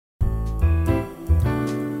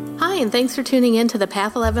and thanks for tuning in to the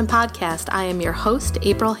Path 11 podcast. I am your host,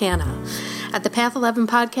 April Hanna. At the Path 11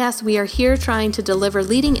 podcast, we are here trying to deliver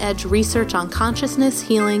leading-edge research on consciousness,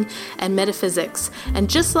 healing, and metaphysics. And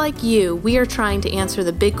just like you, we are trying to answer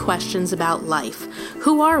the big questions about life.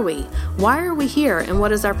 Who are we? Why are we here? And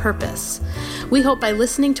what is our purpose? We hope by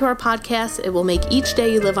listening to our podcast, it will make each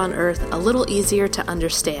day you live on Earth a little easier to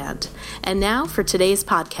understand. And now for today's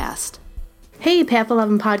podcast. Hey, Path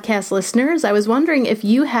 11 podcast listeners. I was wondering if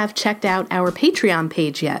you have checked out our Patreon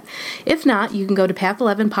page yet. If not, you can go to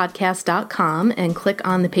path11podcast.com and click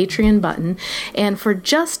on the Patreon button. And for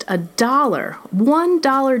just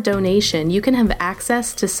 $1 donation, you can have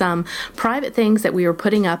access to some private things that we were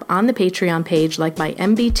putting up on the Patreon page, like my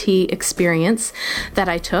MBT experience that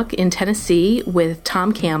I took in Tennessee with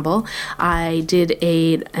Tom Campbell. I did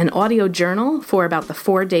an audio journal for about the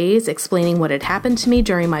 4 days explaining what had happened to me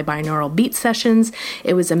during my binaural beat sessions.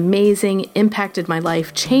 It was amazing, impacted my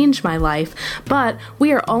life, changed my life, but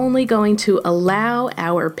we are only going to allow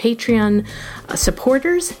our Patreon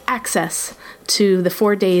supporters access to the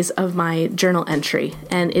 4 days of my journal entry.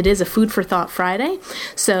 And it is a Food for Thought Friday,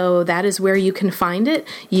 so that is where you can find it.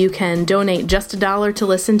 You can donate just $1 to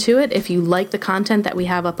listen to it. If you like the content that we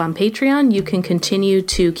have up on Patreon, you can continue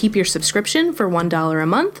to keep your subscription for $1 a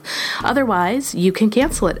month. Otherwise, you can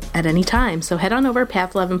cancel it at any time. So head on over to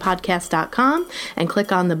path11podcast.com and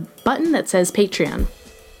click on the button that says Patreon.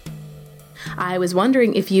 I was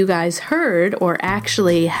wondering if you guys heard or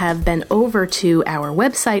actually have been over to our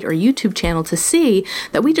website or YouTube channel to see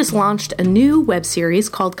that we just launched a new web series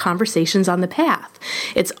called Conversations on the Path.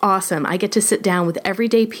 It's awesome. I get to sit down with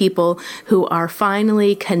everyday people who are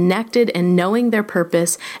finally connected and knowing their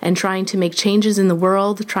purpose and trying to make changes in the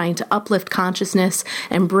world, trying to uplift consciousness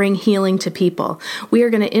and bring healing to people. We are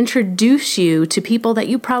going to introduce you to people that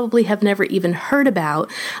you probably have never even heard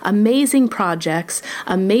about, amazing projects,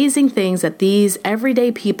 amazing things that these everyday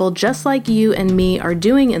people just like you and me are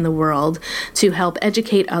doing in the world to help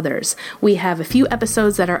educate others. We have a few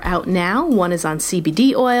episodes that are out now. One is on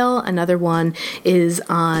CBD oil. Another one is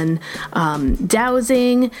on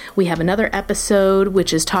dowsing. We have another episode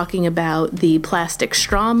which is talking about the plastic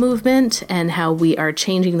straw movement and how we are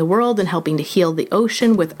changing the world and helping to heal the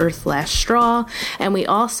ocean with Earth Last Straw. And we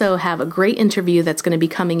also have a great interview that's going to be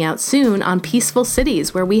coming out soon on peaceful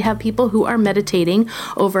cities, where we have people who are meditating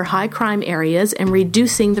over high crime areas and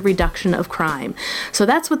reducing the reduction of crime. So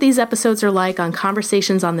that's what these episodes are like on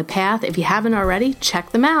Conversations on the Path. If you haven't already,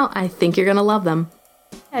 check them out. I think you're going to love them.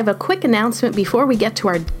 I have a quick announcement before we get to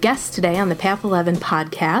our guest today on the Path 11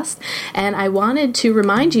 podcast, and I wanted to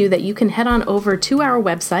remind you that you can head on over to our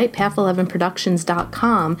website,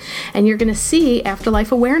 path11productions.com, and you're going to see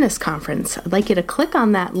Afterlife Awareness Conference. I'd like you to click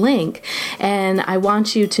on that link, and I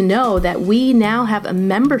want you to know that we now have a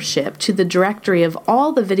membership to the directory of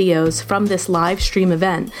all the videos from this live stream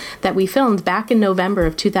event that we filmed back in November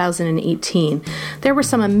of 2018. There were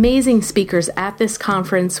some amazing speakers at this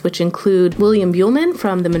conference, which include William Buhlman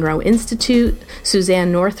from the Monroe Institute,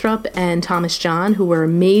 Suzanne Northrup, and Thomas John, who were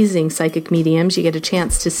amazing psychic mediums. You get a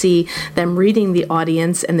chance to see them reading the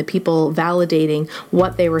audience and the people validating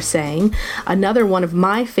what they were saying. Another one of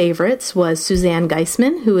my favorites was Suzanne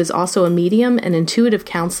Geisman, who is also a medium and intuitive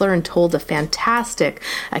counselor, and told a fantastic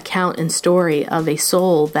account and story of a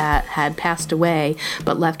soul that had passed away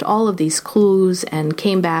but left all of these clues and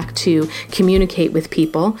came back to communicate with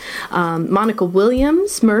people. Monica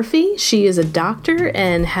Williams Murphy, she is a doctor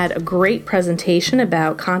and had a great presentation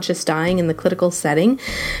about conscious dying in the clinical setting.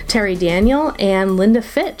 Terry Daniel and Linda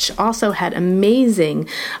Fitch also had amazing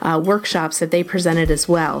workshops that they presented as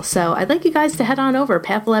well. So I'd like you guys to head on over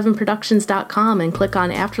path11productions.com and click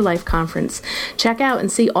on Afterlife Conference. Check out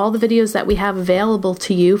and see all the videos that we have available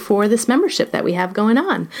to you for this membership that we have going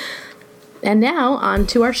on. And now on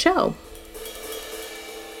to our show.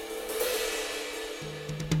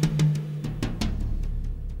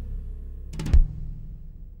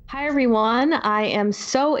 Hi, everyone. I am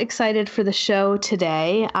so excited for the show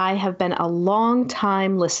today. I have been a long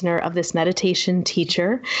time listener of this meditation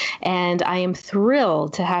teacher, and I am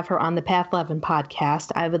thrilled to have her on the Path 11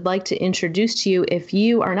 podcast. I would like to introduce to you, if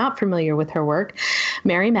you are not familiar with her work,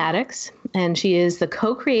 Mary Maddox, and she is the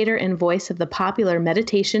co-creator and voice of the popular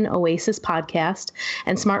Meditation Oasis podcast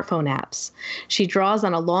and smartphone apps. She draws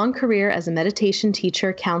on a long career as a meditation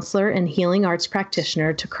teacher, counselor, and healing arts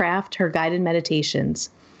practitioner to craft her guided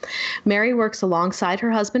meditations. Mary works alongside her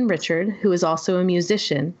husband, Richard, who is also a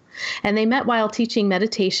musician, and they met while teaching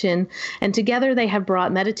meditation, and together they have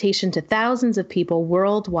brought meditation to thousands of people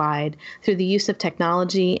worldwide through the use of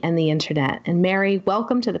technology and the internet. And Mary,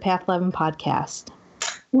 welcome to the Path 11 podcast.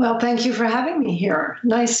 Well, thank you for having me here.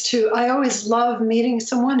 I always love meeting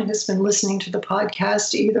someone who's been listening to the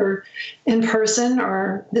podcast either in person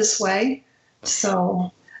or this way.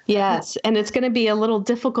 So yes, and it's going to be a little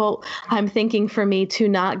difficult, I'm thinking, for me to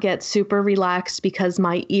not get super relaxed because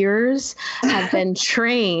my ears have been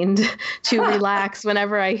trained to relax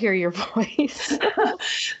whenever I hear your voice.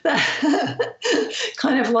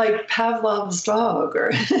 Kind of like Pavlov's dog.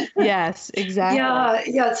 Yes, exactly.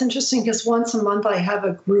 Yeah, it's interesting because once a month I have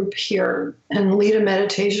a group here and lead a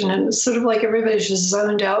meditation, and it's sort of like everybody's just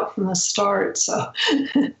zoned out from the start. So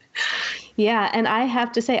yeah, and I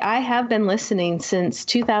have to say, I have been listening since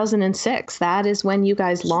 2006. That is when you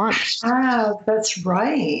guys launched. Ah, that's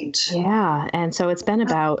right. Yeah, and so it's been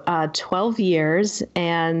about 12 years.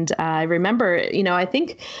 And I remember, I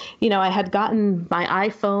think, I had gotten my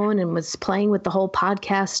iPhone and was playing with the whole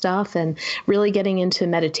podcast stuff and really getting into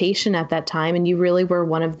meditation at that time. And you really were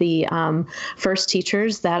one of the first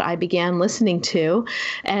teachers that I began listening to.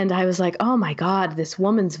 And I was like, oh my God, this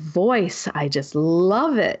woman's voice, I just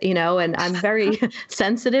love it, and I'm very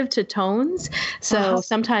sensitive to tones. So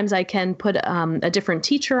sometimes I can put a different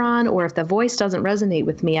teacher on, or if the voice doesn't resonate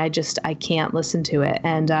with me, I can't listen to it.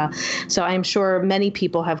 And so I'm sure many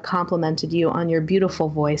people have complimented you on your beautiful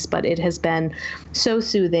voice, but it has been so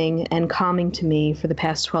soothing and calming to me for the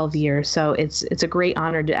past 12 years. So it's a great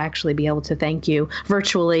honor to actually be able to thank you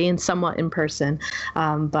virtually and somewhat in person.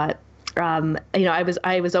 I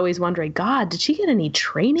was always wondering, God, did she get any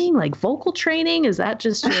training, like vocal training? Is that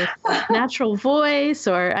just your natural voice?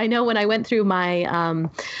 Or I know when I went through my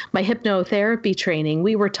my hypnotherapy training,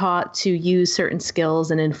 we were taught to use certain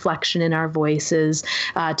skills and inflection in our voices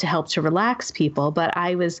to help to relax people. But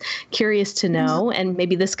I was curious to know, and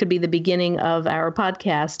maybe this could be the beginning of our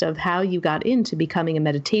podcast, of how you got into becoming a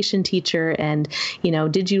meditation teacher. And,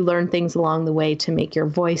 did you learn things along the way to make your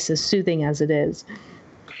voice as soothing as it is?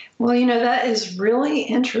 Well, that is really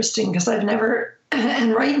interesting because I've never,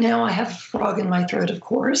 and right now I have a frog in my throat, of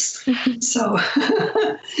course. So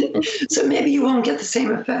maybe you won't get the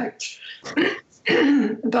same effect.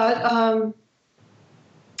 But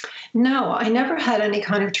no, I never had any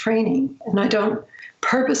kind of training, and I don't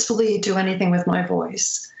purposefully do anything with my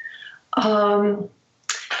voice.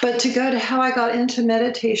 But to go to how I got into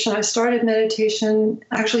meditation, I started meditation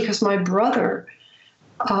actually because my brother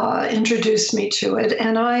introduced me to it.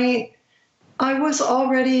 And I was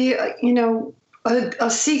already, a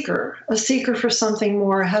seeker for something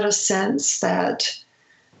more. I had a sense that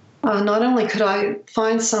not only could I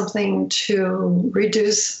find something to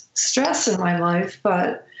reduce stress in my life,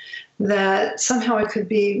 but that somehow I could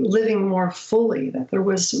be living more fully, that there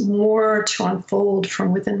was more to unfold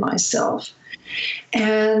from within myself.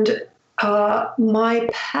 And my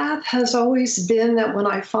path has always been that when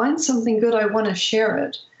I find something good, I want to share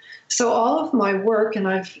it. So all of my work, and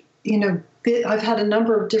I've had a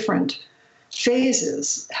number of different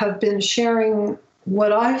phases, have been sharing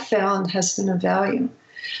what I've found has been of value.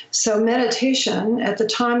 So meditation, at the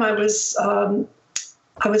time I was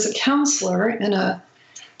a counselor in a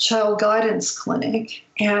child guidance clinic,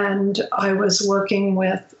 and I was working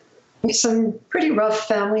with some pretty rough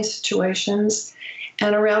family situations.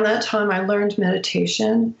 And around that time, I learned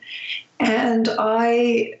meditation. And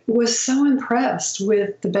I was so impressed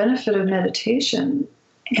with the benefit of meditation.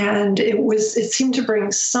 And it seemed to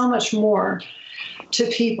bring so much more to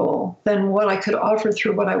people than what I could offer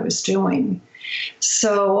through what I was doing.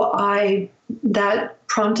 So that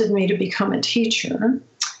prompted me to become a teacher.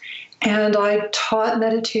 And I taught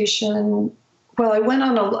meditation. Well, I went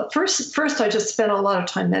on first I just spent a lot of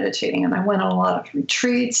time meditating, and I went on a lot of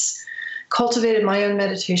retreats, cultivated my own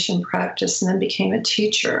meditation practice, and then became a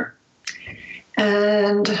teacher.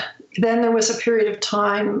 And then there was a period of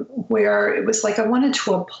time where it was like I wanted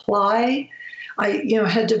to apply. I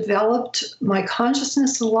had developed my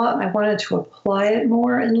consciousness a lot, and I wanted to apply it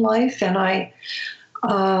more in life. And I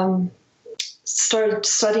started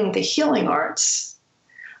studying the healing arts.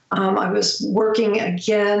 I was working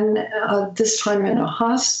again, this time in a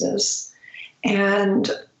hospice,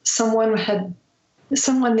 and someone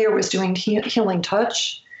there was doing healing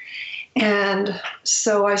touch. And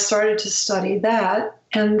so I started to study that.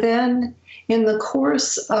 And then in the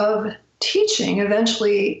course of teaching,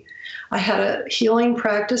 eventually I had a healing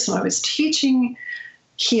practice, and I was teaching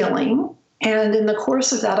healing. And in the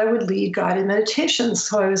course of that, I would lead guided meditations.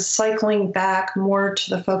 So I was cycling back more to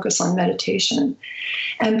the focus on meditation.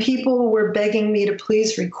 And people were begging me to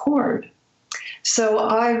please record. So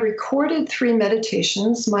I recorded 3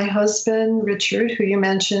 meditations. My husband, Richard, who you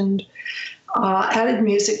mentioned, added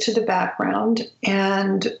music to the background,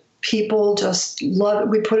 and people just loved it.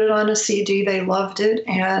 We put it on a CD. They loved it.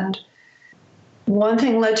 And one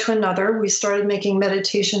thing led to another. We started making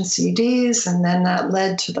meditation CDs, and then that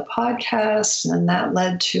led to the podcast, and then that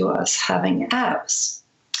led to us having apps.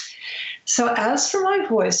 So as for my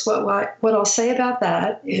voice, what I'll say about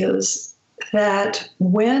that is that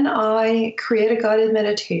when I create a guided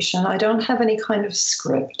meditation, I don't have any kind of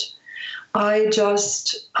script. I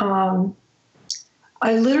just, I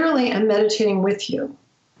literally am meditating with you.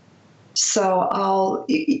 So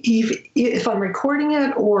if I'm recording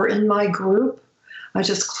it or in my group, I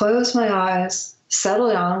just close my eyes,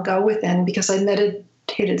 settle down, go within, because I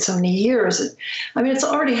meditated so many years. I mean, it's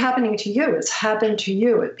already happening to you. It's happened to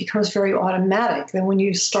you. It becomes very automatic. Then when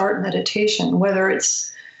you start meditation, whether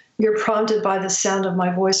it's you're prompted by the sound of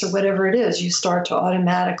my voice or whatever it is, you start to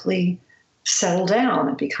automatically settle down.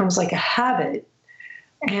 It becomes like a habit.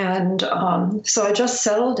 And so I just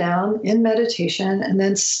settle down in meditation and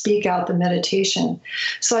then speak out the meditation.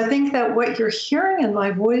 So I think that what you're hearing in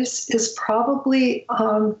my voice is probably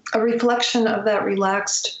a reflection of that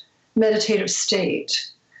relaxed meditative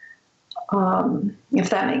state, if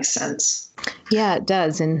that makes sense. Yeah, it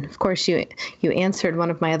does. And of course, you answered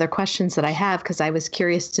one of my other questions that I have, because I was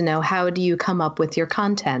curious to know, how do you come up with your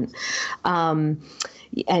content?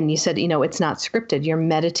 And you said, it's not scripted. You're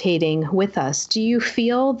meditating with us. Do you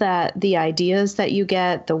feel that the ideas that you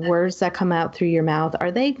get, the words that come out through your mouth,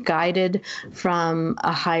 are they guided from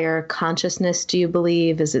a higher consciousness, do you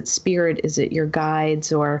believe? Is it spirit? Is it your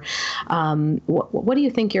guides? Or what do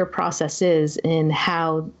you think your process is in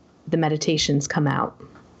how the meditations come out?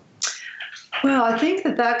 Well, I think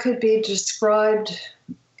that could be described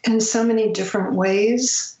in so many different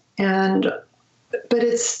ways. But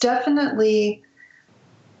it's definitely...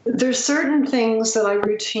 There's certain things that I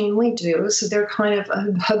routinely do, so they're kind of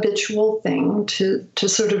a habitual thing to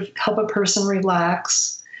sort of help a person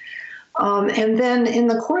relax. And then in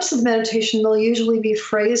the course of meditation, there'll usually be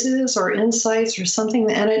phrases or insights or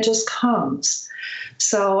something, and it just comes.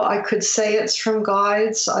 So I could say it's from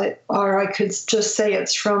guides, or I could just say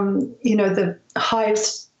it's from, the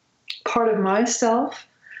highest part of myself,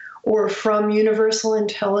 or from universal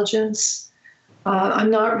intelligence. I'm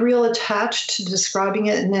not real attached to describing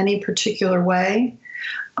it in any particular way,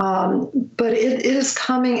 but it is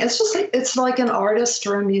coming. It's just it's like an artist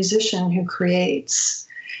or a musician who creates.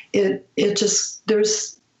 It just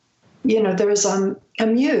there's a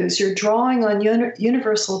muse. You're drawing on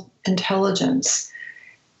universal intelligence,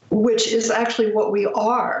 which is actually what we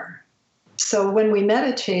are. So when we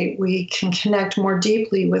meditate, we can connect more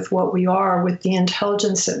deeply with what we are, with the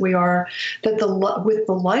intelligence that we are, with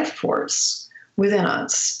the life force within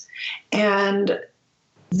us. And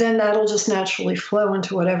then that'll just naturally flow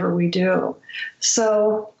into whatever we do.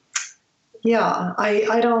 So yeah,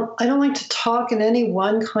 I don't like to talk in any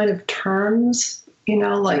one kind of terms,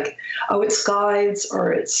 like, oh, it's guides,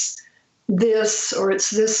 or it's this, or it's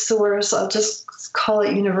this source. I'll just call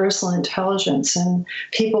it universal intelligence, and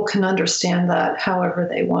people can understand that however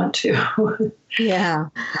they want to. Yeah.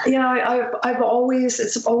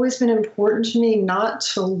 It's always been important to me not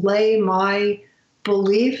to lay my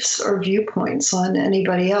beliefs or viewpoints on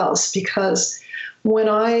anybody else, because when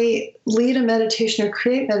I lead a meditation or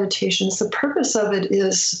create meditations, the purpose of it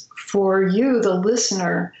is for you, the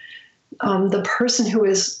listener, the person who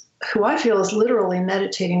I feel is literally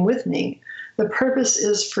meditating with me. The purpose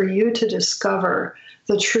is for you to discover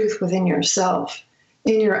the truth within yourself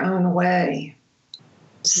in your own way.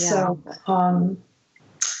 Yeah. So,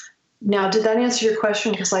 now, did that answer your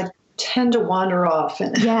question? Because I tend to wander off.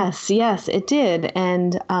 Yes, it did.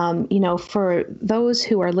 And, for those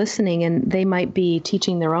who are listening and they might be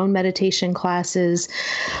teaching their own meditation classes,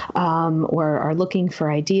 or are looking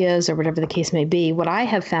for ideas or whatever the case may be, what I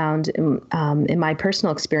have found in my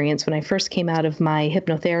personal experience, when I first came out of my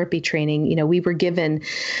hypnotherapy training, we were given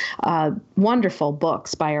wonderful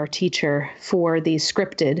books by our teacher for these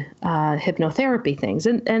scripted hypnotherapy things.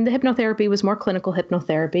 And the hypnotherapy was more clinical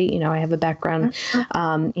hypnotherapy. I have a background,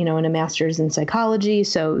 in a master's in psychology,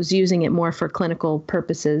 so I was using it more for clinical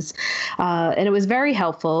purposes. And it was very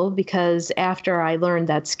helpful, because after I learned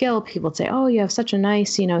that skill, people would say, oh, you have such a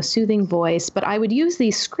nice, soothing voice. But I would use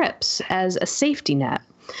these scripts as a safety net.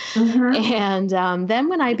 Mm-hmm. And then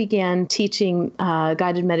when I began teaching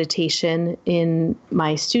guided meditation in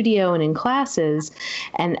my studio and in classes,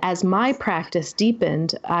 and as my practice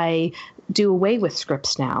deepened, I do away with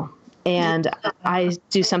scripts now. And I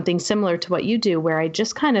do something similar to what you do, where I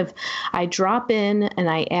just I drop in and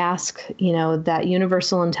I ask, that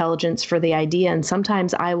universal intelligence for the idea. And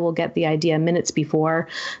sometimes I will get the idea minutes before.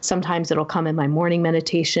 Sometimes it'll come in my morning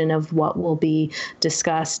meditation of what will be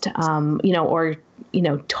discussed, or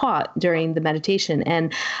taught during the meditation.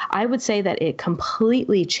 And I would say that it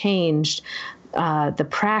completely changed the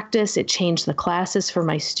practice. It changed the classes for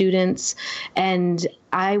my students. And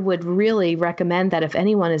I would really recommend that if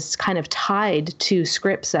anyone is kind of tied to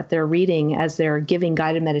scripts that they're reading as they're giving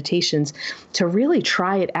guided meditations, to really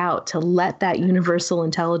try it out, to let that universal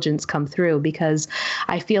intelligence come through, because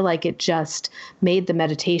I feel like it just made the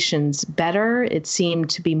meditations better. It seemed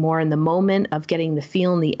to be more in the moment of getting the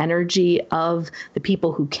feel and the energy of the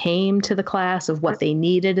people who came to the class, of what they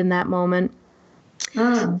needed in that moment.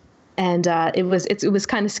 Mm. And it was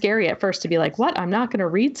kind of scary at first to be like, what? I'm not going to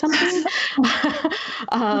read something.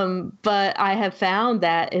 But I have found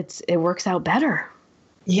that it works out better.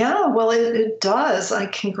 Yeah, well, it does. I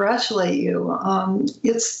congratulate you.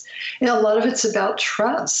 It's, a lot of it's about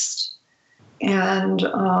trust. And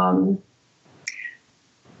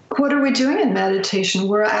what are we doing in meditation?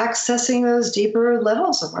 We're accessing those deeper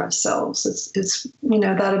levels of ourselves. It's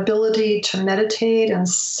that ability to meditate and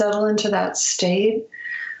settle into that state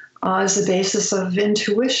is the basis of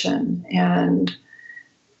intuition. And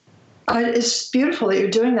it's beautiful that you're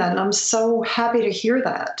doing that. And I'm so happy to hear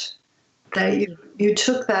that you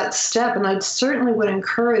took that step. And I certainly would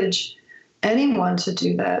encourage anyone to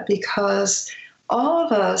do that, because all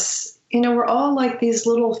of us, we're all like these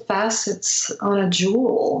little facets on a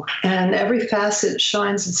jewel, and every facet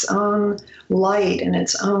shines its own light in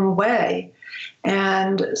its own way.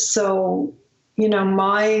 And so,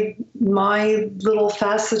 my little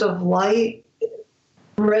facet of light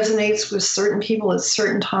resonates with certain people at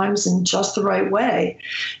certain times in just the right way.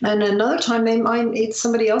 And another time they might need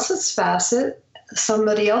somebody else's facet,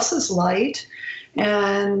 somebody else's light.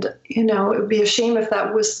 And, it would be a shame if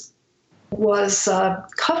that was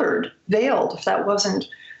covered, veiled, if that wasn't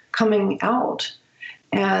coming out.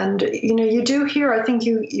 And, you do hear, I think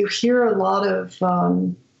you hear a lot of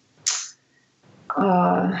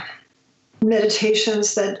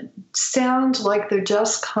meditations that sound like they're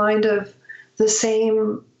just kind of the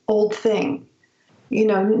same old thing.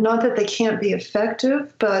 Not that they can't be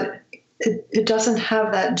effective, but it doesn't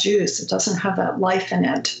have that juice. It doesn't have that life in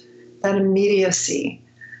it, that immediacy.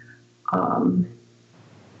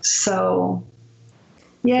 So,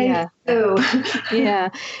 yeah. Yeah.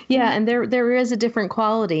 And there is a different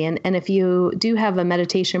quality. And if you do have a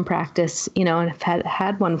meditation practice, and have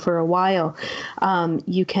had one for a while,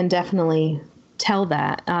 you can definitely tell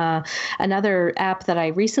that. Another app that I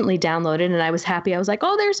recently downloaded, and I was happy. I was like,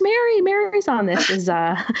 oh, there's Mary. Mary's on this, is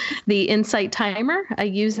the Insight Timer. I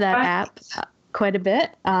use that app quite a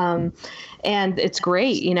bit. And it's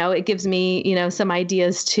great. It gives me, some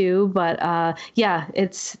ideas too, but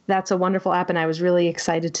that's a wonderful app. And I was really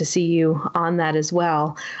excited to see you on that as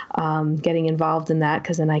well, getting involved in that,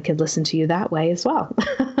 because then I could listen to you that way as well.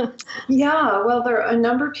 Yeah, well, there are a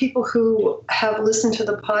number of people who have listened to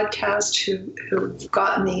the podcast who've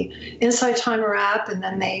gotten the Insight Timer app, and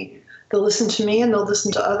then they'll listen to me and they'll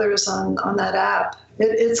listen to others on that app.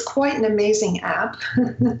 It's quite an amazing app.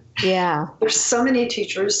 Yeah. There's so many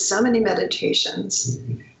teachers, so many meditations,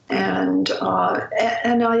 and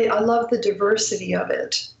I love the diversity of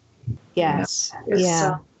it. Yes.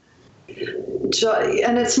 And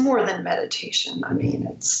it's more than meditation. I mean,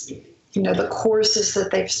 it's, the courses that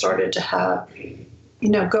they've started to have,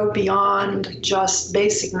 go beyond just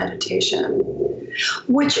basic meditation,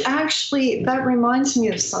 which actually, that reminds me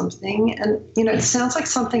of something. And, it sounds like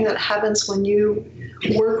something that happens when you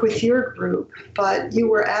work with your group, but you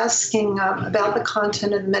were asking about the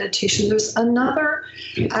content of the meditation. There's another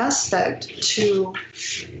aspect to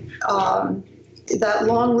that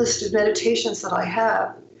long list of meditations that I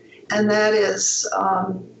have, and that is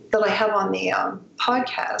that I have on the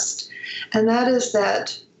podcast, and that is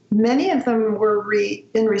that many of them were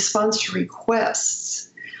in response to requests.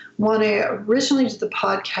 When I originally did the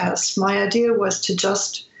podcast, my idea was to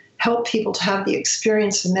just help people to have the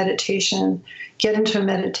experience of meditation, get into a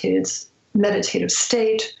meditative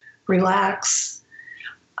state, relax.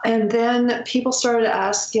 And then people started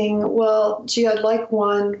asking, well, gee, I'd like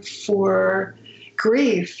one for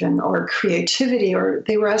grief or creativity, or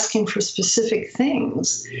they were asking for specific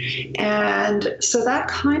things. And so that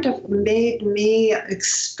kind of made me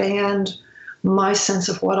expand my sense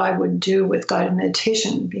of what I would do with guided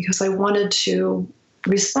meditation, because I wanted to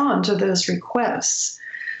respond to those requests.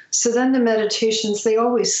 So then the meditations, they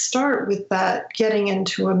always start with that getting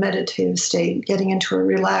into a meditative state, getting into a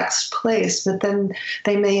relaxed place, but then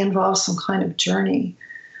they may involve some kind of journey.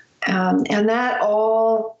 And that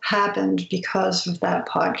all happened because of that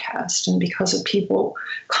podcast and because of people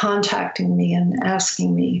contacting me and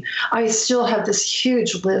asking me. I still have this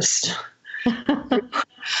huge list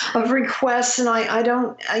of requests, and I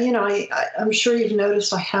don't, I'm sure you've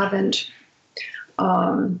noticed I haven't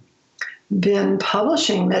been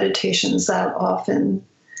publishing meditations that often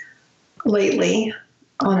lately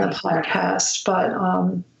on the podcast, but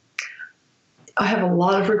I have a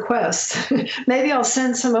lot of requests. Maybe I'll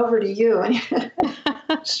send some over to you.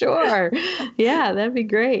 Sure. Yeah, that'd be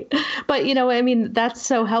great. But, that's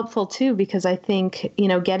so helpful too, because I think,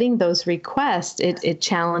 getting those requests, it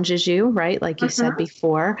challenges you, right? Like you said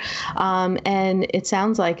before. And it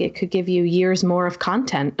sounds like it could give you years more of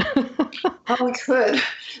content. Oh, it could.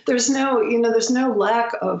 There's no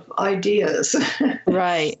lack of ideas.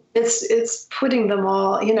 Right. It's putting them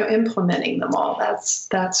all, implementing them all.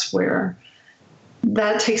 That's where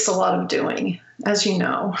that takes a lot of doing, as you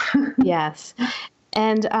know. Yes.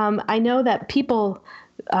 And I know that people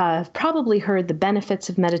probably heard the benefits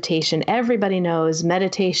of meditation. Everybody knows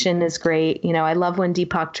meditation is great. I love when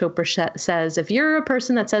Deepak Chopra says, if you're a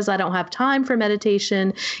person that says, I don't have time for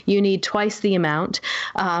meditation, you need twice the amount,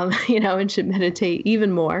 and should meditate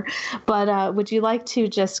even more. But would you like to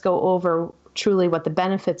just go over truly what the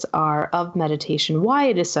benefits are of meditation, why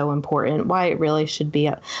it is so important, why it really should be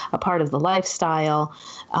a part of the lifestyle,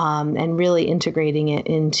 and really integrating it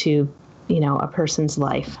into a person's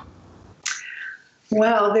life?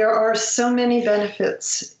 Well, there are so many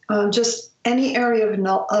benefits. Just any area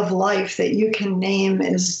of life that you can name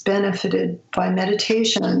is benefited by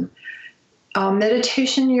meditation.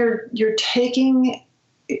 Meditation, you're taking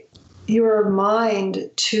your mind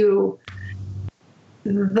to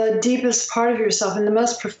the deepest part of yourself in the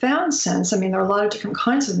most profound sense. I mean, there are a lot of different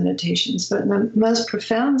kinds of meditations, but in the most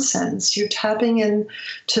profound sense, you're tapping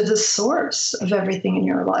into the source of everything in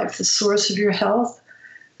your life, the source of your health,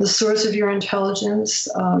 the source of your intelligence,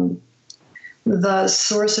 the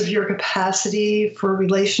source of your capacity for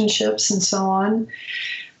relationships, and so on.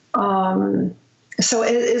 So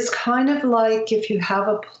it's kind of like if you have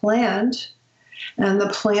a plant, and the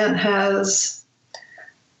plant has,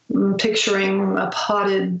 picturing a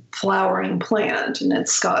potted flowering plant, and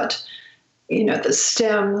it's got, the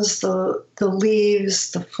stems, the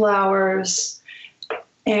leaves, the flowers,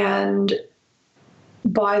 and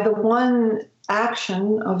by the one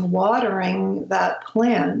action of watering that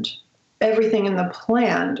plant, everything in the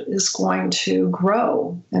plant is going to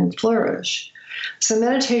grow and flourish. So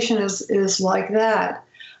meditation is like that.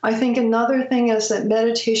 I think another thing is that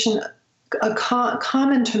meditation,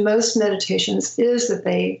 common to most meditations, is that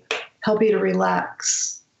they help you to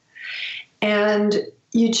relax. And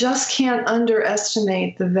you just can't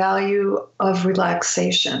underestimate the value of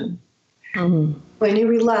relaxation. Mm-hmm. When you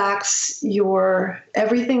relax,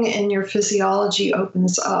 everything in your physiology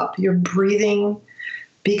opens up. Your breathing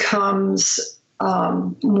becomes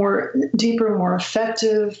more deeper, more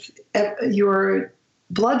effective. Your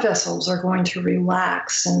blood vessels are going to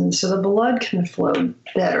relax, and so the blood can flow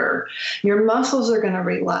better. Your muscles are going to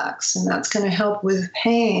relax, and that's going to help with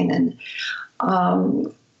pain, and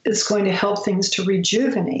it's going to help things to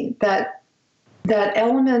rejuvenate. That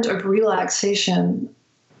element of relaxation,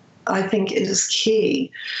 I think, is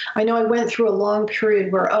key. I know I went through a long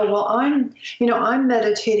period where, I'm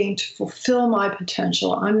meditating to fulfill my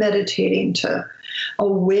potential. I'm meditating to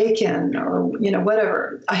awaken, or,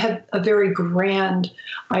 whatever. I had a very grand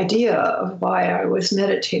idea of why I was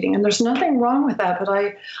meditating. And there's nothing wrong with that, but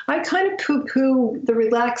I kind of poo-poo the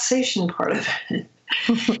relaxation part of it.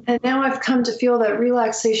 And now I've come to feel that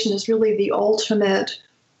relaxation is really the ultimate,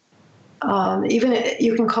 even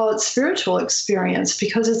you can call it spiritual experience,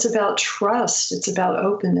 because it's about trust, it's about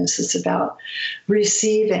openness, it's about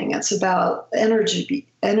receiving, it's about energy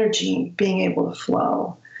being able to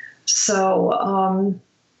flow. So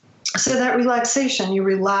that relaxation, you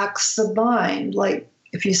relax the mind. Like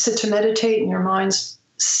if you sit to meditate and your mind's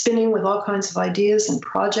spinning with all kinds of ideas and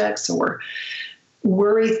projects or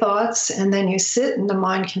worry thoughts, and then you sit and the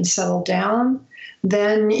mind can settle down,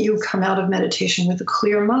 then you come out of meditation with a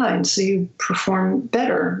clear mind. So you perform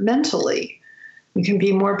better mentally. You can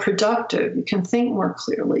be more productive. You can think more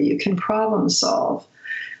clearly. You can problem solve.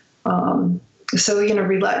 So,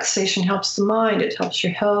 relaxation helps the mind. It helps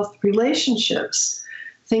your health, relationships.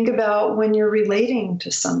 Think about when you're relating to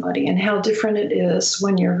somebody and how different it is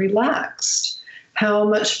when you're relaxed, how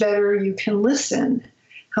much better you can listen,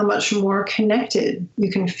 how much more connected you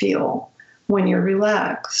can feel when you're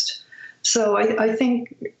relaxed. So I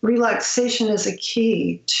think relaxation is a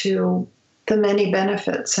key to the many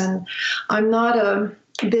benefits. And I'm not a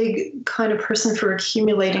big kind of person for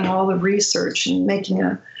accumulating all the research and making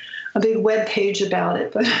a big web page about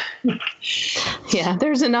it, but yeah,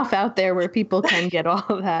 there's enough out there where people can get all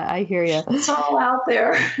of that. I hear you. It's all out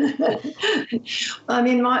there. I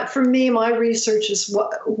mean, for me, my research is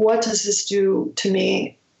what does this do to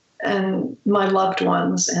me and my loved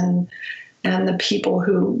ones, and and the people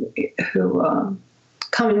who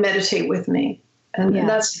come and meditate with me. And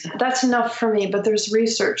that's enough for me. But there's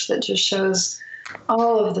research that just shows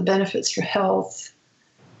all of the benefits for health,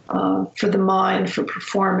 for the mind, for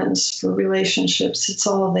performance, for relationships. It's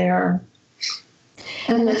all there.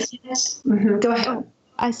 And go ahead.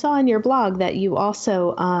 I saw in your blog that you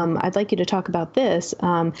also, I'd like you to talk about this.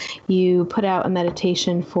 You put out a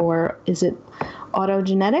meditation for, is it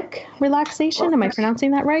autogenic relaxation? Am I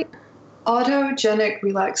pronouncing that right? Autogenic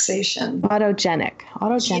relaxation. Autogenic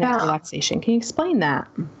relaxation. Can you explain that?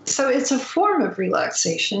 So it's a form of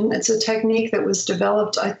relaxation. It's a technique that was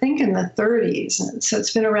developed, I think, in the 30s. So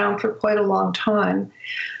it's been around for quite a long time.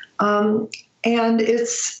 And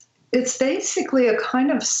it's basically a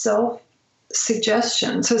kind of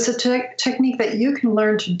self-suggestion. So it's a technique that you can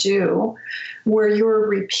learn to do where you're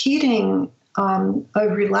repeating a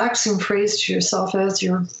relaxing phrase to yourself as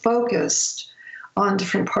you're focused on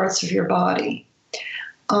different parts of your body.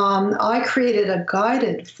 I created a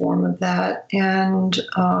guided form of that, and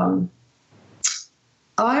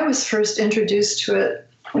I was first introduced to it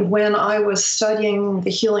when I was studying the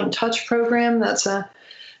Healing Touch program. That's a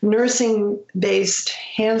nursing-based,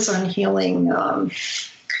 hands-on healing,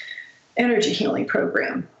 energy healing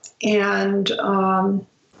program. And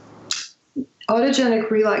autogenic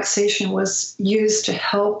relaxation was used to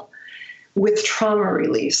help with trauma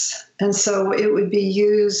release. And so it would be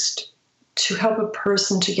used to help a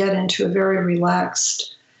person to get into a very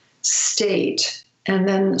relaxed state. And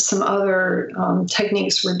then some other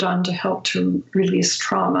techniques were done to help to release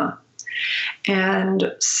trauma.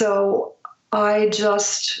 And so I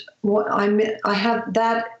had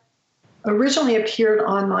that originally appeared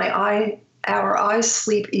on my our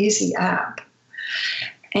iSleep Easy app.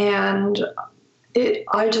 And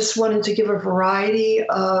I just wanted to give a variety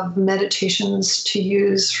of meditations to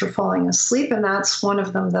use for falling asleep, and that's one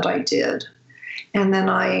of them that I did. And then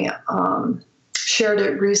I shared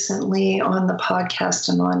it recently on the podcast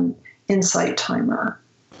and on Insight Timer.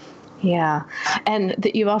 Yeah. And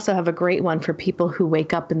you also have a great one for people who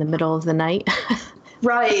wake up in the middle of the night.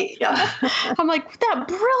 Right. Yeah. I'm like,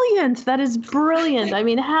 brilliant. That is brilliant. I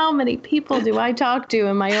mean, how many people do I talk to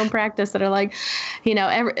in my own practice that are like,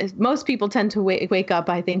 most people tend to wake up,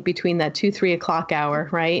 I think, between that 2-3 o'clock hour,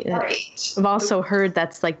 right? Right. I've also heard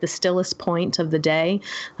that's like the stillest point of the day,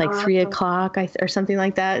 like 3 o'clock or something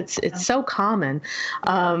like that. It's so common.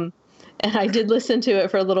 And I did listen to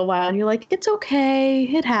it for a little while, and you're like, it's okay.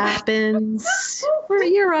 It happens.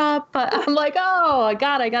 You're up. But I'm like, oh,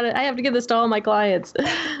 God, I have to give this to all my clients.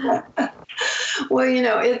 Well,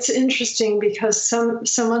 it's interesting because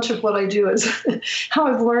so much of what I do is how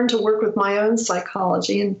I've learned to work with my own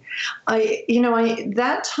psychology. And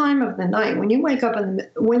that time of the night, when you wake up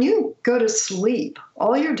when you go to sleep,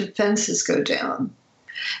 all your defenses go down.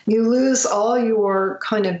 You lose all your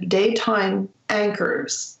kind of daytime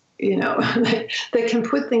anchors. That can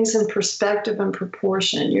put things in perspective and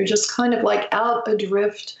proportion. You're just kind of like out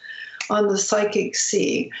adrift on the psychic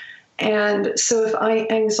sea. And so if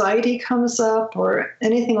anxiety comes up or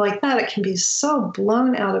anything like that, it can be so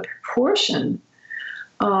blown out of proportion.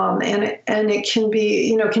 And it can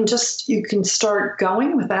be, you can start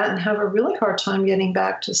going with that and have a really hard time getting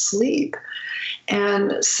back to sleep.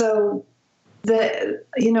 And so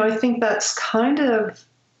I think that's kind of,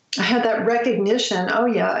 I had that recognition, oh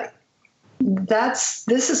yeah, this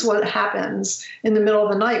is what happens in the middle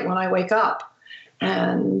of the night when I wake up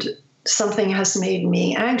and something has made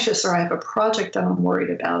me anxious or I have a project that I'm worried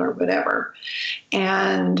about or whatever.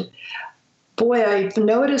 And boy, I've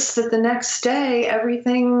noticed that the next day,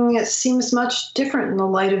 everything seems much different in the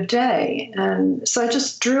light of day. And so I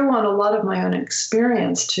just drew on a lot of my own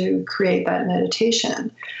experience to create that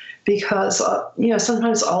meditation. Because,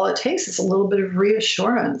 sometimes all it takes is a little bit of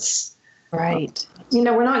reassurance. Right.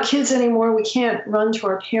 We're not kids anymore. We can't run to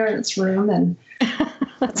our parents' room and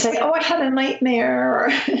say, oh, I had a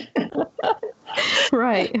nightmare.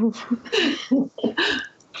 Right.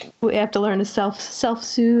 We have to learn to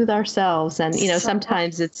self-soothe ourselves. And,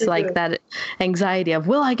 sometimes it's like that anxiety of,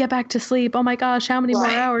 will I get back to sleep? Oh my gosh, how many more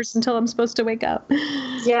hours until I'm supposed to wake up?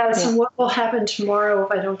 Yes. And what will happen tomorrow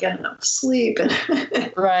if I don't get enough sleep?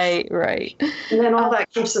 Right. And then all that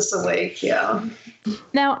keeps us awake. Yeah.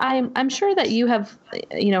 Now, I'm sure that you have,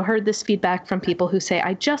 heard this feedback from people who say,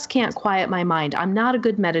 I just can't quiet my mind. I'm not a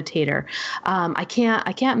good meditator. I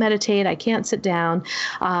can't meditate. I can't sit down.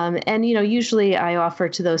 And, usually I offer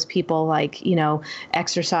to those people like,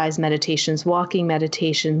 exercise meditations, walking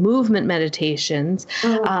meditation, movement meditations.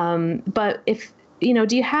 But if,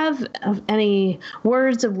 do you have any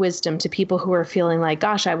words of wisdom to people who are feeling like,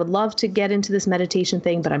 gosh, I would love to get into this meditation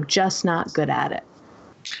thing, but I'm just not good at it?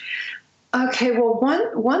 Okay, well,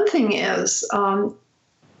 one thing is,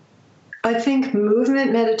 I think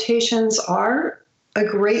movement meditations are a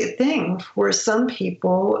great thing for some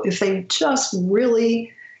people if they just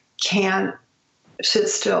really can't sit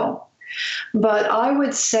still. But I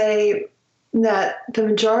would say that the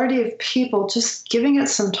majority of people just giving it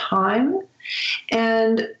some time.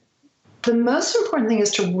 And the most important thing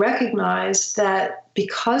is to recognize that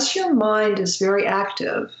because your mind is very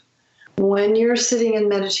active, when you're sitting in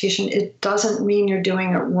meditation, it doesn't mean you're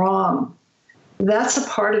doing it wrong. That's a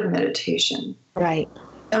part of meditation. Right.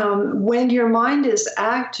 When your mind is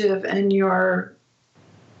active and you're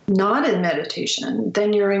not in meditation,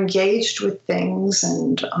 then you're engaged with things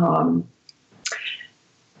and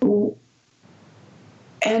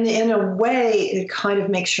in a way, it kind of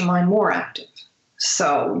makes your mind more active.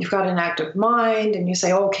 So you've got an active mind and you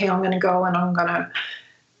say, okay, I'm going to go and I'm going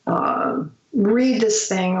to read this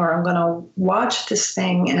thing or I'm going to watch this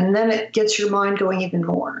thing. And then it gets your mind going even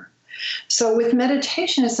more. So with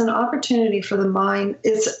meditation, it's an opportunity for the mind.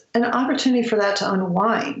 It's an opportunity for that to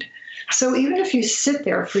unwind. So even if you sit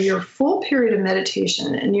there for your full period of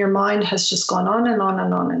meditation and your mind has just gone on and on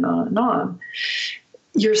and on and on and on,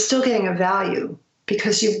 you're still getting a value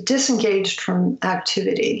because you've disengaged from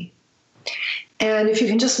activity. And if you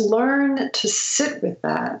can just learn to sit with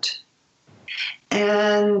that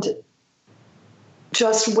and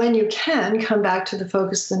just when you can come back to the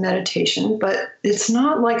focus of the meditation, but it's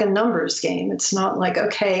not like a numbers game. It's not like,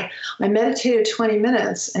 okay, I meditated 20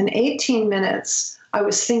 minutes and 18 minutes I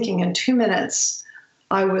was thinking and 2 minutes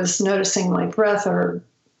I was noticing my breath or,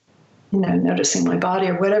 noticing my body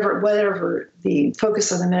or whatever the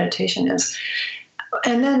focus of the meditation is.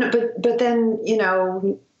 And then, but then,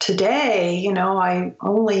 today, I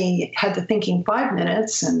only had the thinking 5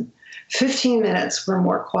 minutes and 15 minutes were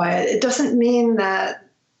more quiet. It doesn't mean that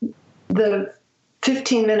the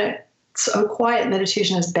 15 minutes of quiet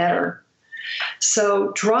meditation is better.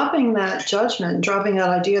 So dropping that judgment, dropping that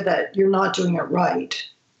idea that you're not doing it right.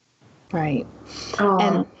 Right.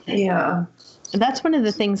 Yeah. That's one of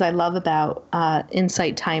the things I love about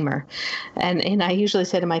Insight Timer. And I usually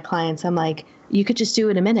say to my clients, I'm like, you could just do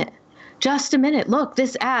it a minute. Just a minute. Look,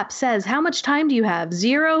 this app says, how much time do you have?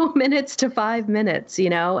 0 minutes to 5 minutes,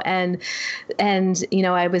 and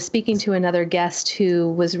I was speaking to another guest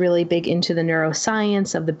who was really big into the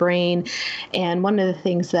neuroscience of the brain. And one of the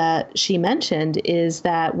things that she mentioned is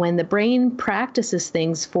that when the brain practices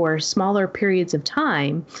things for smaller periods of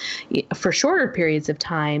time, for shorter periods of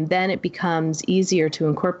time, then it becomes easier to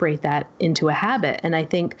incorporate that into a habit. And I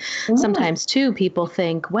think sometimes too, people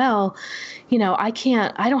think, well, I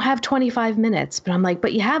don't have 25 minutes, but I'm like,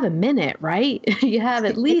 but you have a minute, right? You have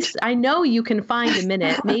at least, I know you can find a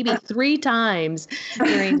minute, maybe 3 times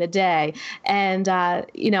during the day. And,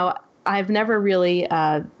 I've never really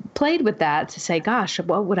played with that to say, gosh,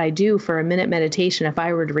 what would I do for a minute meditation if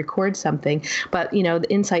I were to record something? But, the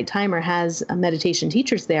Insight Timer has meditation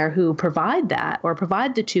teachers there who provide that or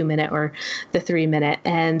provide the 2 minute or the 3 minute.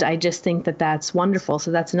 And I just think that that's wonderful. So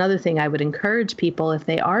that's another thing I would encourage people if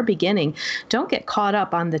they are beginning, don't get caught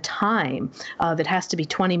up on the time of it has to be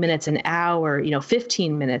 20 minutes, an hour,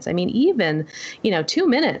 15 minutes. I mean, even, 2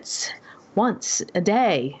 minutes once a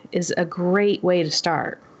day is a great way to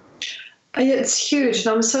start. It's huge. And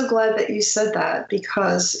I'm so glad that you said that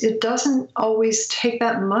because it doesn't always take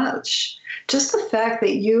that much. Just the fact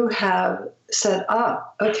that you have said,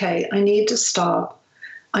 okay, I need to stop.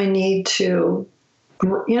 I need to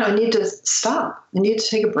stop. I need to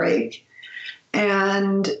take a break.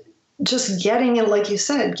 And just getting in, like you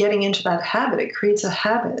said, getting into that habit, it creates a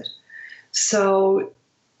habit. So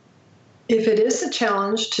if it is a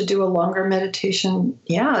challenge to do a longer meditation,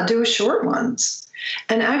 do short ones.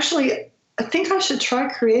 And actually, I think I should try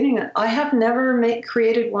creating it. I have never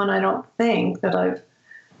created one, I don't think, that I've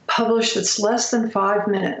published that's less than 5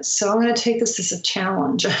 minutes. So I'm going to take this as a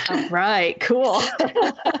challenge. All right, cool.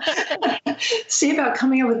 See about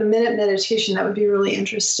coming up with a minute meditation. That would be really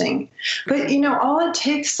interesting. But, all it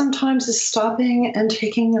takes sometimes is stopping and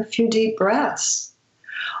taking a few deep breaths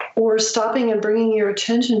or stopping and bringing your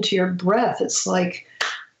attention to your breath. It's like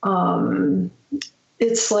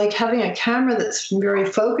having a camera that's very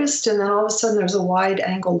focused and then all of a sudden there's a wide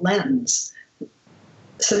angle lens.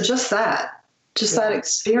 So just that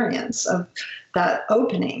experience of that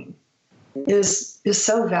opening is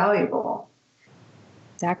so valuable.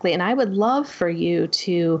 Exactly. And I would love for you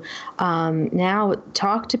to now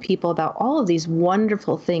talk to people about all of these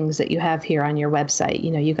wonderful things that you have here on your website.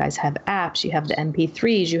 You know, you guys have apps, you have the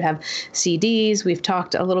MP3s, you have CDs. We've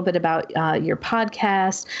talked a little bit about your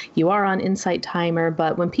podcast. You are on Insight Timer.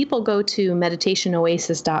 But when people go to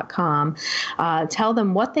meditationoasis.com, tell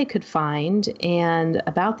them what they could find and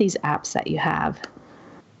about these apps that you have.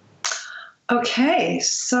 Okay.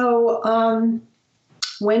 So,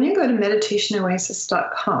 when you go to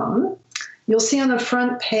meditationoasis.com, you'll see on the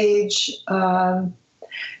front page,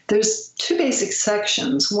 there's two basic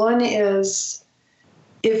sections. One is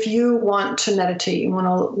if you want to meditate, you want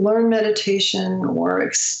to learn meditation or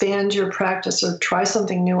expand your practice or try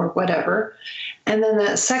something new or whatever. And then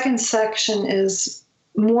the second section is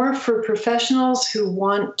more for professionals who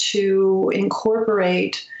want to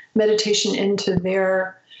incorporate meditation into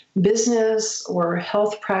their business or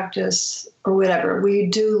health practice or whatever. We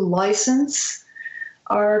do license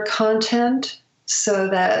our content so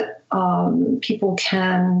that people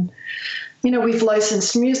can, we've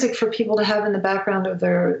licensed music for people to have in the background of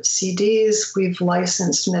their CDs. We've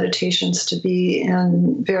licensed meditations to be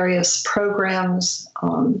in various programs.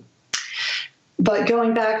 But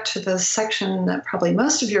going back to the section that probably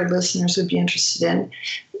most of your listeners would be interested in,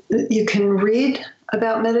 you can read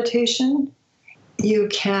about meditation. You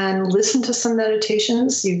can listen to some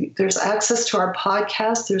meditations. There's access to our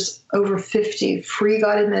podcast. There's over 50 free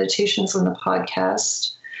guided meditations on the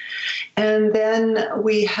podcast. And then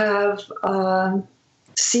we have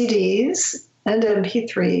CDs and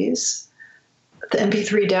MP3s, the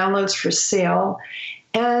MP3 downloads for sale.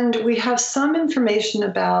 And we have some information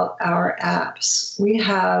about our apps. We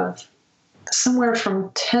have somewhere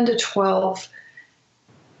from 10 to 12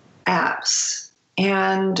 apps.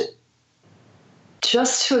 And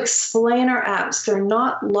just to explain our apps, they're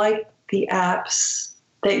not like the apps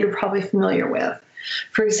that you're probably familiar with.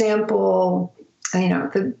 For example,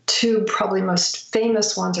 the two probably most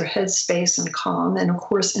famous ones are Headspace and Calm, and of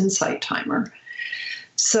course, Insight Timer.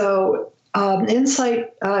 So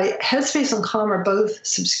Headspace and Calm are both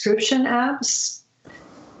subscription apps.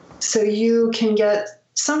 So you can get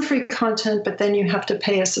some free content, but then you have to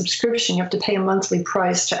pay a subscription. You have to pay a monthly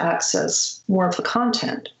price to access more of the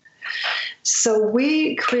content. So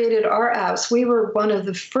we created our apps. We were one of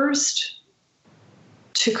the first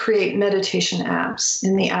to create meditation apps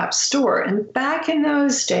in the App Store. And back in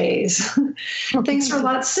those days, things were a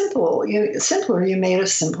lot simpler. You made a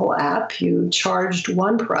simple app. You charged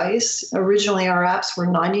one price. Originally, our apps were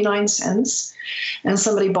 99 cents. And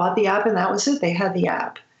somebody bought the app, and that was it. They had the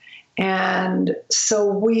app. And so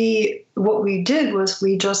what we did was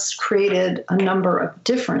we just created a number of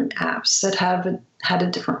different apps that had a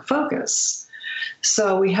different focus.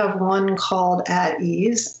 So we have one called At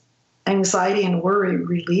Ease, Anxiety and Worry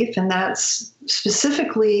Relief, and that's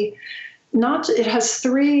specifically it has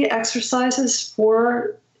 3 exercises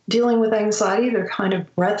for dealing with anxiety. They're kind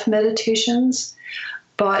of breath meditations,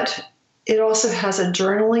 but it also has a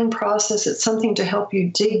journaling process. It's something to help you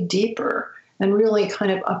dig deeper and really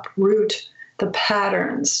kind of uproot the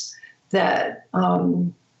patterns that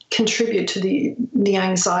contribute to the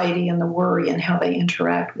anxiety and the worry and how they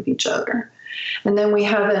interact with each other. And then we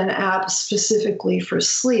have an app specifically for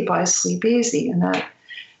sleep, I Sleep Easy, and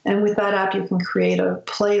with that app you can create a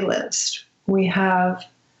playlist. We have,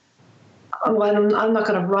 I'm not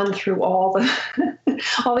going to run through all the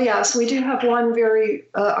all the apps. We do have one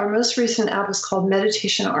our most recent app is called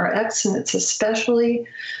Meditation RX, and it's especially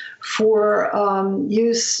for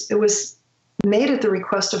use. It was made at the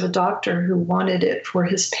request of a doctor who wanted it for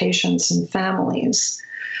his patients and families.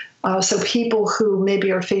 So people who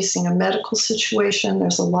maybe are facing a medical situation,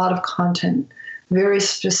 there's a lot of content very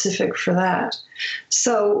specific for that.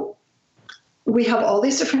 So we have all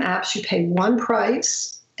these different apps. You pay one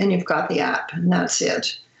price and you've got the app, and that's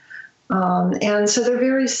it. And so they're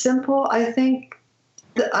very simple. I think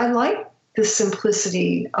I like the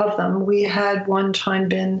simplicity of them. We had one time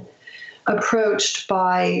been approached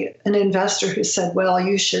by an investor who said, well,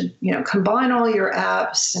 you should, combine all your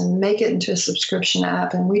apps and make it into a subscription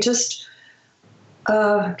app. And we just,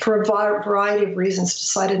 for a variety of reasons,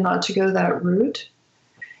 decided not to go that route.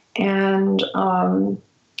 And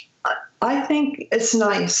I think it's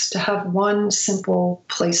nice to have one simple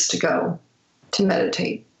place to go to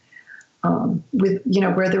meditate, with,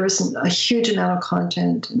 where there isn't a huge amount of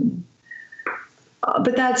content. And,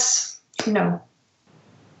 but that's,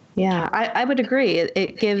 Yeah, I would agree.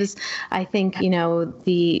 It gives, I think,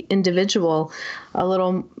 the individual a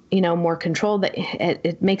little, more control. That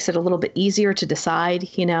it makes it a little bit easier to decide.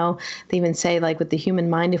 They even say, like, with the human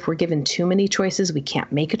mind, if we're given too many choices, we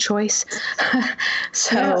can't make a choice.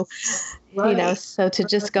 So, Right. so to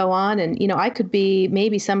just go on and, I could be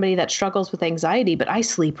maybe somebody that struggles with anxiety, but I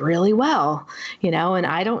sleep really well, and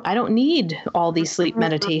I don't need all these sleep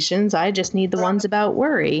meditations. I just need the ones about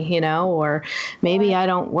worry, or maybe I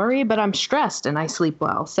don't worry, but I'm stressed and I sleep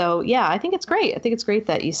well. So yeah, I think it's great. I think it's great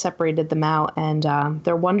that you separated them out, and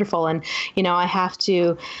they're wonderful. And, I have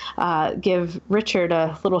to give Richard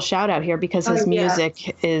a little shout out here because his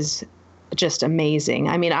music is just amazing.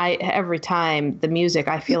 I mean, every time the music,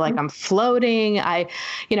 I feel like I'm floating. I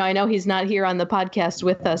know he's not here on the podcast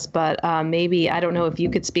with us, but maybe, I don't know if you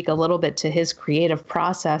could speak a little bit to his creative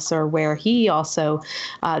process or where he also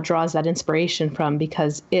draws that inspiration from,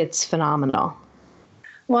 because it's phenomenal.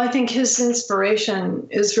 Well, I think his inspiration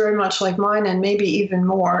is very much like mine, and maybe even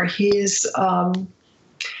more. He's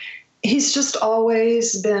just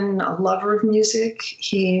always been a lover of music.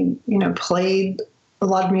 He, played a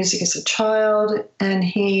lot of music as a child, and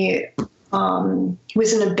he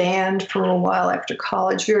was in a band for a while after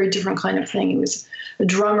college. Very different kind of thing. He was a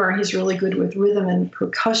drummer. He's really good with rhythm and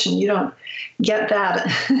percussion. You don't get that,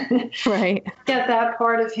 right? Get that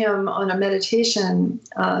part of him on a meditation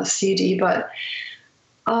CD. But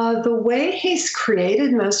the way he's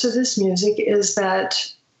created most of this music is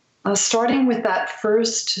that, starting with that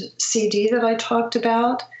first CD that I talked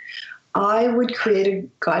about, I would create a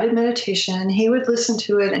guided meditation. He would listen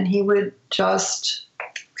to it, and he would just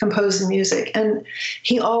compose the music. And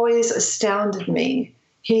he always astounded me.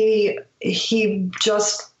 It would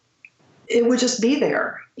just be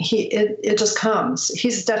there. It just comes.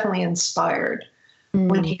 He's definitely inspired. Mm-hmm.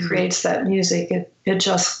 When he creates that music, it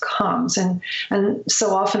just comes. And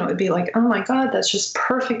so often it would be like, oh my God, that's just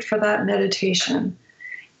perfect for that meditation.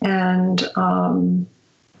 And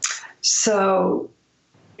so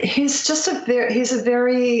he's just I'm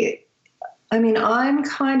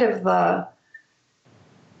kind of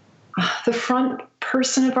the front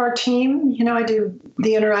person of our team. I do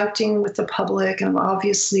the interacting with the public, and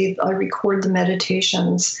obviously I record the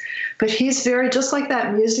meditations, but he's very, just like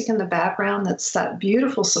that music in the background, that's that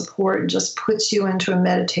beautiful support and just puts you into a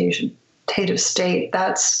meditative state.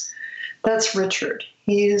 That's Richard.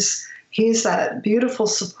 He's that beautiful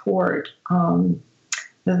support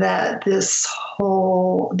that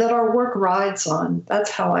our work rides on. That's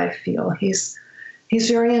how I feel. He's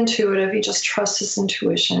very intuitive. He just trusts his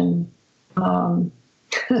intuition.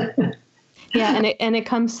 Yeah, and it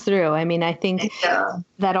comes through. I mean, I think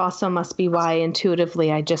that also must be why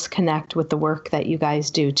intuitively I just connect with the work that you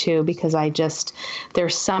guys do too, because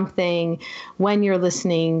there's something when you're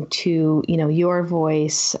listening to, your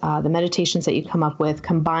voice, the meditations that you come up with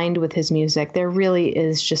combined with his music, there really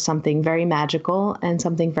is just something very magical and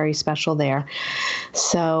something very special there.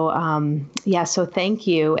 So, so thank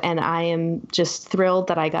you. And I am just thrilled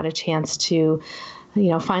that I got a chance to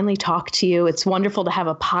finally talk to you. It's wonderful to have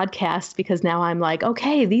a podcast, because now I'm like,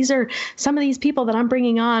 okay, some of these people that I'm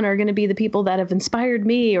bringing on are going to be the people that have inspired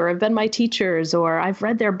me or have been my teachers, or I've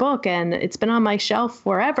read their book and it's been on my shelf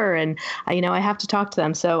forever. And I have to talk to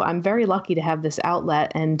them. So I'm very lucky to have this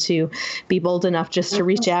outlet and to be bold enough just to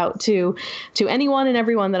reach out to anyone and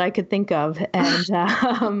everyone that I could think of. And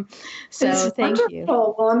so thank you.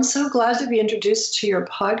 Well, I'm so glad to be introduced to your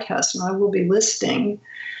podcast, and I will be listening.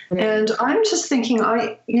 And I'm just thinking,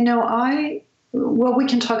 we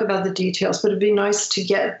can talk about the details, but it'd be nice to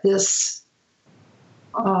get this.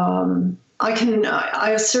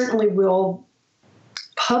 I certainly will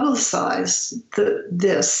publicize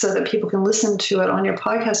this so that people can listen to it on your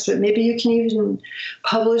podcast, but maybe you can even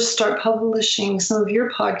start publishing some of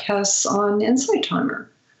your podcasts on Insight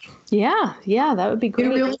Timer. Yeah, that would be great.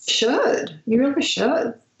 You really should.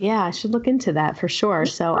 Yeah, I should look into that for sure.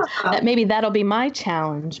 So maybe that'll be my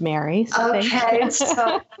challenge, Mary. So okay.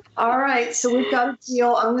 So, all right. So we've got a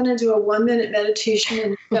deal. I'm going to do a 1-minute meditation,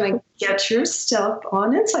 and you're going to get your stuff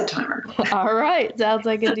on Insight Timer. All right. Sounds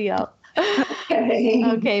like a deal.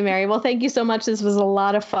 Okay, Mary. Well, thank you so much. This was a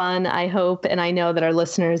lot of fun. I hope, and I know that our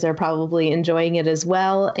listeners are probably enjoying it as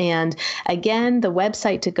well. And again, the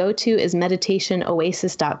website to go to is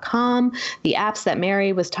meditationoasis.com. The apps that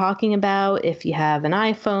Mary was talking about, if you have an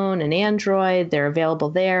iPhone, an Android, they're available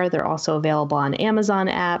there. They're also available on Amazon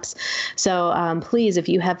apps. So please, if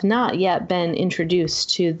you have not yet been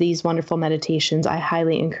introduced to these wonderful meditations, I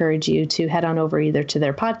highly encourage you to head on over either to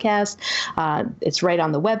their podcast. It's right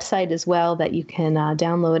on the website as well, that you can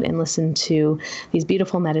download and listen to these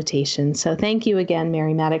beautiful meditations. So thank you again,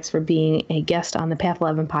 Mary Maddox, for being a guest on the Path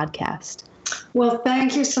 11 podcast. Well,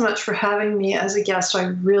 thank you so much for having me as a guest. I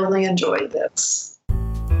really enjoyed this.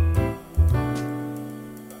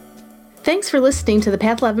 Thanks for listening to the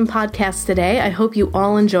Path 11 podcast today. I hope you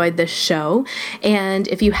all enjoyed this show. And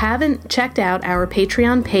if you haven't checked out our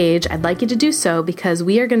Patreon page, I'd like you to do so because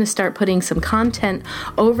we are going to start putting some content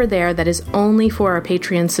over there that is only for our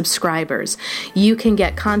Patreon subscribers. You can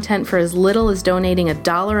get content for as little as donating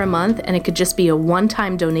 $1 a month, and it could just be a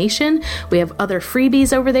one-time donation. We have other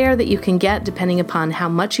freebies over there that you can get depending upon how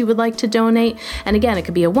much you would like to donate. And again, it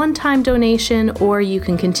could be a one-time donation, or you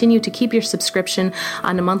can continue to keep your subscription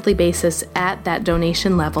on a monthly basis at that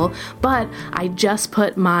donation level. But I just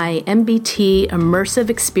put my MBT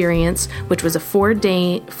immersive experience, which was a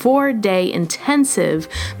four-day intensive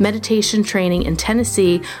meditation training in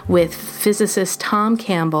Tennessee with physicist Tom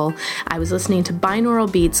Campbell. I was listening to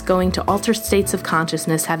binaural beats, going to altered states of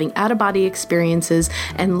consciousness, having out-of-body experiences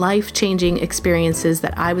and life-changing experiences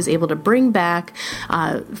that I was able to bring back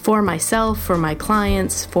for myself, for my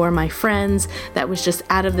clients, for my friends. That was just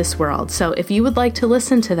out of this world. So if you would like to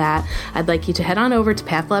listen to that, I'd like you to head on over to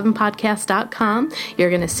path11podcast.com. You're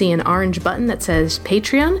going to see an orange button that says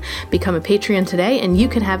Patreon. Become a Patreon today, and you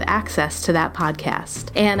can have access to that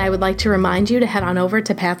podcast. And I would like to remind you to head on over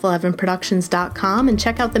to path11productions.com and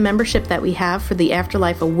check out the membership that we have for the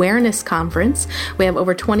Afterlife Awareness Conference. We have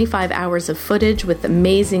over 25 hours of footage with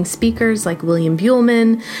amazing speakers like William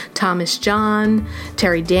Buhlman, Thomas John,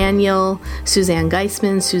 Terry Daniel, Suzanne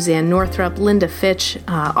Geisman, Suzanne Northrup, Linda Fitch,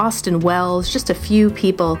 Austin Wells, just a few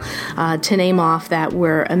people to name off that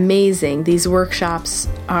were amazing. These workshops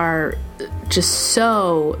are just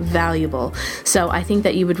so valuable. So I think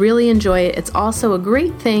that you would really enjoy it. It's also a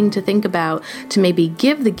great thing to think about to maybe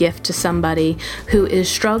give the gift to somebody who is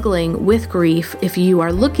struggling with grief. If you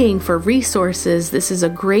are looking for resources, this is a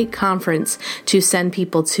great conference to send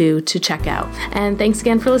people to check out. And thanks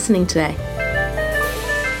again for listening today.